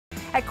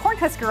At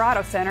Cornhusker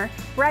Auto Center,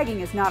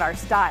 bragging is not our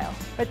style,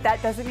 but that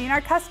doesn't mean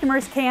our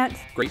customers can't.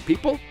 Great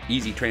people,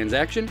 easy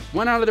transaction,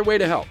 went out of their way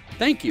to help.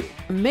 Thank you.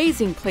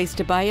 Amazing place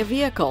to buy a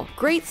vehicle.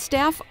 Great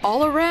staff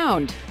all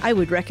around. I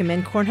would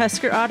recommend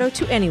Cornhusker Auto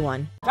to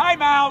anyone.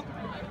 Timeout!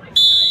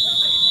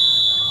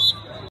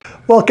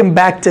 Welcome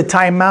back to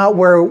Timeout,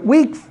 where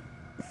week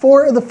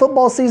 4 of the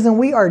football season,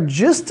 we are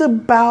just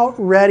about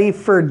ready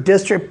for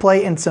district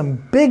play and some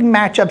big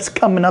matchups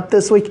coming up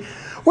this week.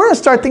 We're going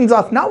to start things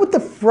off not with the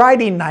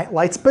Friday night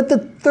lights, but the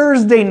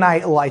Thursday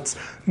night lights.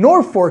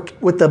 Norfolk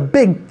with a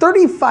big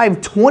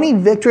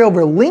 35-20 victory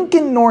over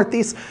Lincoln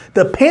Northeast.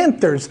 The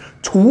Panthers,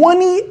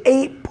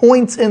 28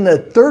 points in the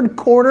third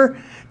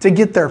quarter to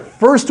get their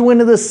first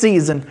win of the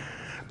season.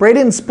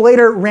 Braden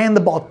Splater ran the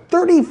ball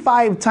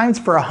 35 times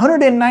for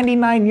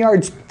 199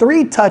 yards,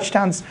 3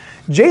 touchdowns.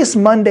 Jace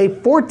Monday,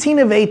 14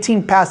 of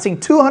 18 passing,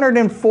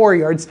 204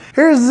 yards.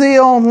 Here's the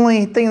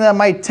only thing that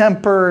might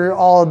temper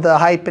all of the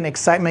hype and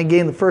excitement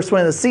getting the first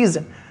win of the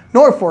season.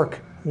 Norfolk,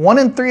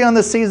 1-3 on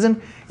the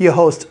season. You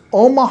host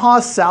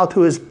Omaha South,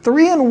 who is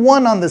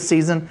 3-1 on the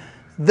season,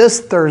 this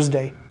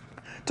Thursday.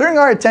 Turning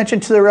our attention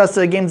to the rest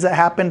of the games that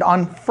happened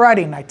on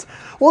Friday night.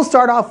 We'll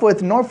start off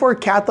with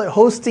Norfolk Catholic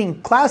hosting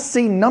Class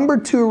C number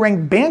 2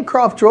 ranked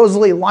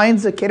Bancroft-Rosalie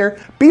Lyons-Decatur.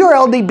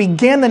 BRLD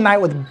began the night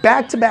with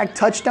back-to-back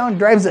touchdown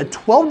drives, a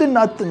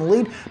 12-0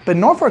 lead, but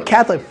Norfolk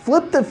Catholic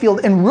flipped the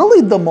field and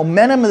really the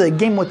momentum of the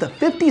game with a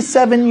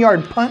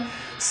 57-yard punt.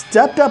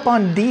 Stepped up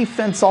on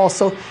defense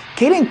also.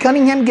 Caden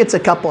Cunningham gets a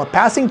couple of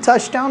passing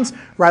touchdowns.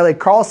 Riley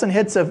Carlson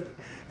hits a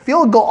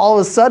field goal. All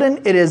of a sudden,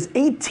 it is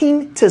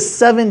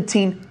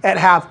 18-17 at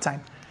halftime.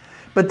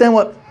 But then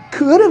what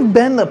could have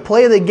been the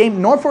play of the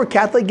game, Norfolk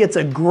Catholic gets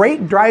a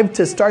great drive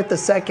to start the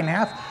second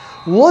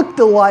half. Looked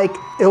like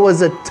it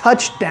was a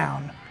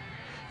touchdown.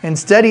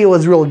 Instead, he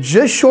was real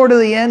just short of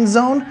the end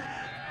zone.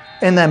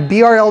 And then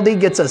BRLD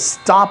gets a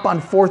stop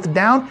on 4th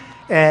down.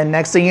 And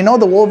next thing you know,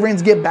 the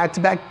Wolverines get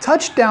back-to-back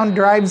touchdown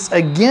drives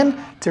again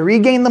to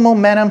regain the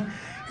momentum.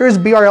 Here's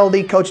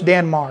BRLD coach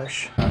Dan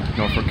Marsh.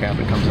 Norfolk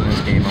Catholic comes in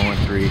this game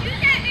 0-3,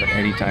 but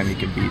anytime you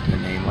can beat a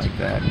name like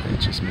that, it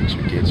just makes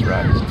your kids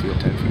rise and feel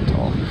 10 feet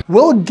tall.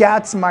 Will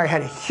Gatzmeyer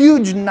had a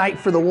huge night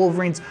for the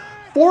Wolverines.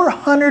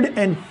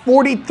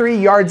 443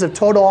 yards of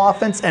total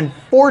offense and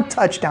 4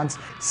 touchdowns.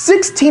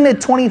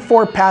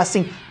 16-24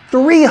 passing,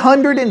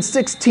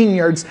 316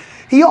 yards.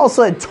 He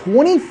also had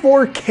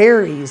 24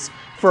 carries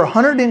for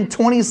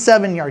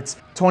 127 yards.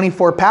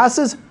 24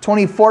 passes,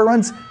 24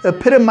 runs,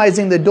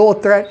 epitomizing the dual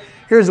threat.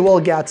 Here's Will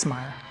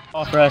Gatzmeyer.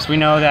 For us, we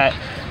know that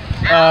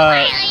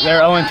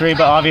they're 0-3,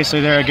 but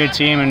obviously they're a good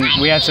team, and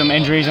we had some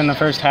injuries in the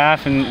first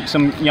half, and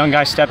some young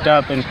guys stepped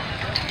up, and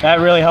that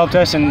really helped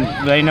us, and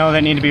they know they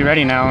need to be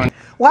ready now.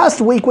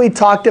 Last week we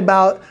talked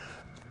about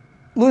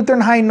Lutheran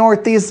High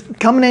Northeast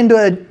coming into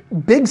a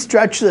big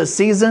stretch of the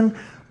season.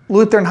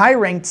 Lutheran High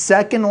ranked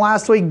 2nd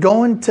last week,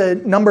 going to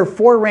number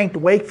 4 ranked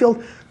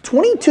Wakefield.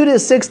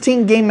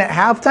 22-16 game at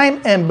halftime,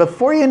 and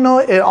before you know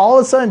it, it all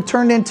of a sudden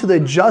turned into the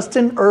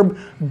Justin Erb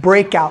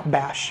breakout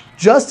bash.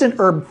 Justin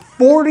Erb,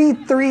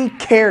 43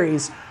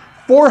 carries,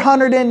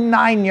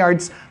 409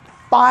 yards,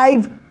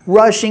 5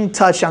 rushing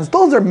touchdowns.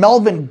 Those are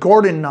Melvin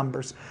Gordon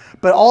numbers.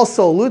 But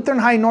also, Lutheran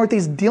High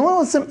Northeast dealing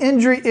with some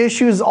injury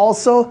issues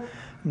also.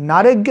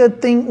 Not a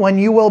good thing when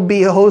you will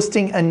be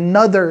hosting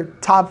another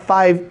top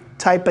 5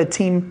 type of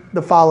team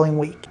the following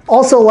week.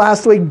 Also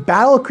last week,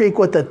 Battle Creek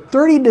with a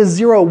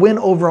 30-0 win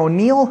over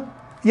O'Neill.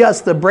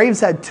 Yes, the Braves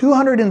had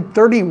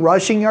 230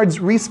 rushing yards.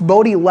 Reese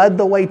Bodie led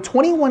the way,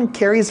 21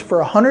 carries for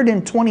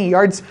 120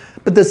 yards.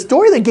 But the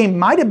story of the game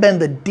might have been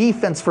the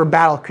defense for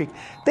Battle Creek.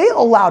 They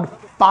allowed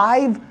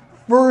 5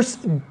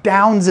 first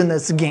downs in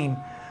this game.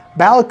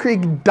 Battle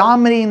Creek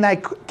dominating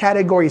that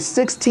category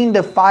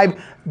 16-5.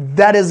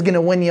 That is going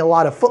to win you a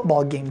lot of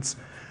football games.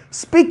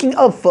 Speaking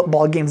of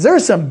football games, there are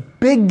some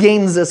big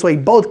games this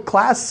week, both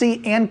Class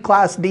C and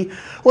Class D.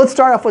 Let's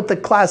start off with the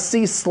Class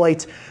C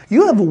slate.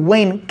 You have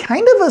Wayne,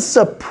 kind of a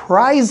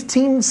surprise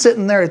team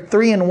sitting there at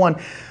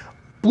 3-1.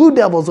 Blue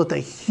Devils with a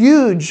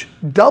huge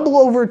double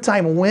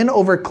overtime win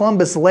over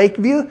Columbus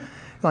Lakeview.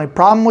 The only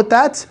problem with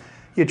that,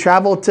 you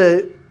travel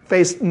to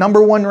face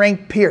number 1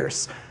 ranked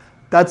Pierce.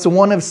 That's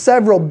one of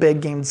several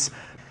big games.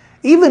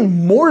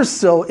 Even more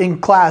so in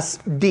Class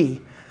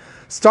D.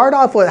 Start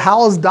off with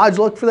Howells Dodge.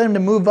 Look for them to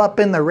move up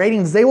in the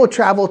ratings. They will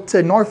travel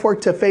to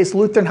Norfolk to face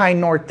Lutheran High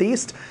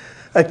Northeast.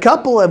 A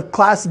couple of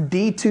Class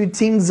D2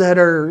 teams that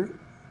are,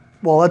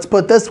 well, let's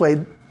put it this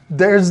way,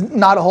 there's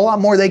not a whole lot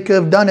more they could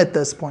have done at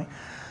this point.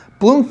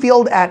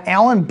 Bloomfield at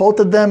Allen, both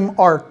of them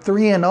are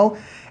 3-0.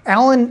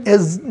 Allen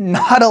has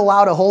not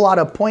allowed a whole lot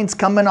of points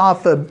coming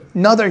off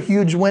another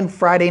huge win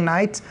Friday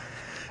night.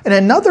 And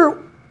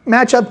another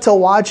matchup to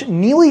watch,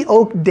 Neely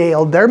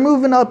Oakdale. They're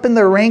moving up in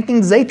the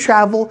rankings. They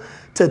travel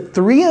to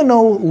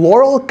 3-0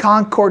 Laurel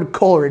Concord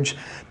Coleridge.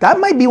 That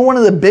might be one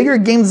of the bigger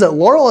games that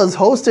Laurel has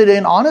hosted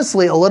in,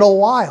 honestly, a little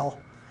while.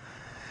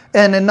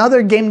 And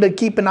another game to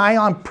keep an eye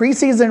on,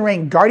 preseason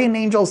ranked Guardian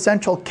Angel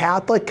Central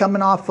Catholic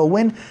coming off a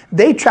win.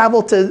 They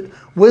travel to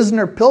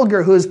Wisner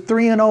Pilger, who is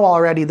 3-0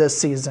 already this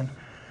season.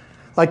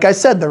 Like I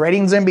said, the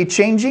rating's going to be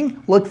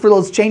changing. Look for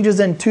those changes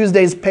in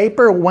Tuesday's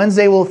paper.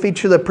 Wednesday will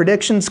feature the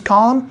predictions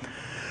column.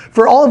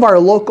 For all of our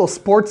local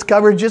sports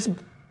coverage, just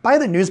buy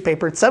the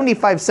newspaper. It's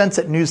 75 cents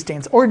at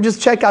newsstands. Or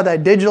just check out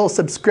that digital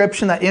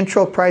subscription, that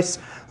intro price.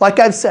 Like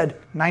I've said,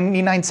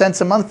 99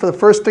 cents a month for the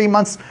first 3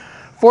 months,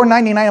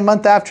 $4.99 a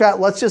month after that.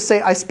 Let's just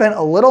say I spent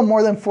a little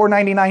more than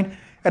 $4.99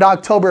 at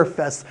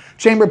Oktoberfest.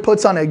 Chamber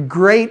puts on a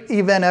great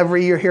event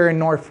every year here in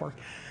Norfolk.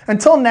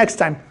 Until next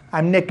time,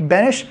 I'm Nick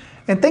Benish,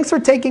 and thanks for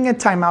taking a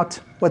time out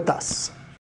with us.